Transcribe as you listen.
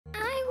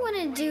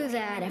wouldn't do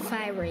that if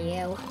I were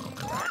you.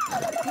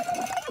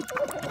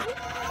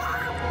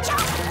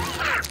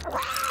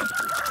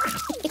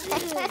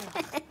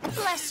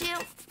 Bless you.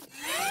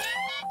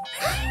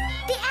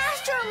 The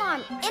astro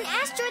alarm! An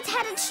asteroid's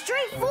headed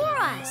straight for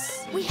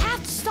us! We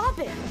have to stop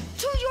it!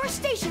 To your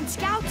station,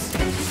 Scouts!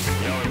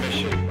 Your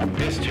mission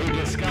is to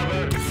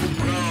discover,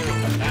 grow,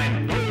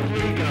 and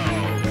boldly go.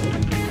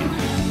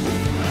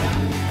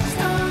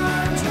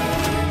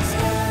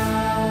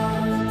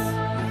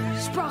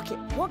 Sprocket,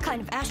 what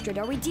kind of asteroid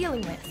are we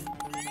dealing with?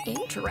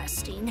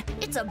 Interesting.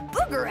 It's a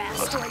booger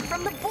asteroid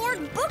from the Borg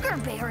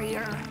booger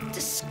barrier.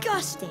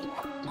 Disgusting!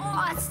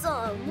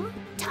 Awesome!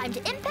 Time to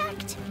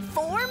impact,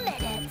 4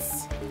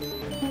 minutes.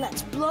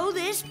 Let's blow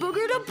this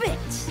booger to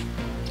bits!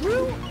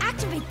 Rue,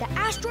 activate the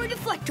asteroid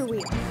deflector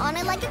wheel. On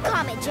it like a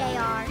comet,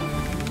 JR.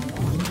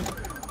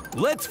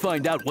 Let's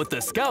find out what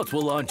the Scouts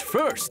will launch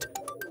first.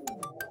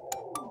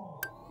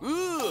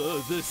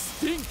 Ugh, the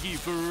stinky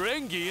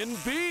Ferengian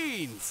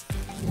beans!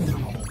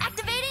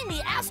 Activating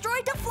the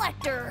asteroid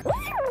deflector.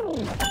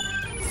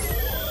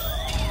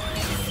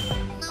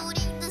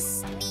 Loading the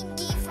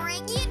stinky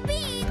Ferengian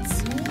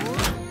beans.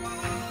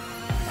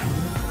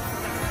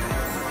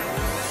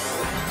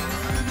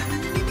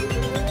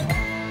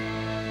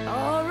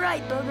 All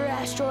right, booger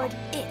asteroid,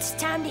 it's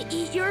time to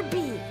eat your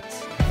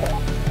beans.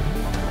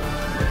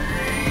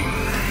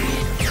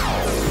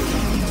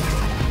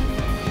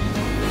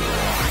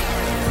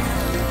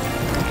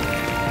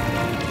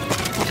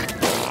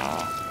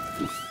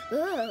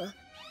 Ugh,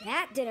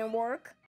 that didn't work.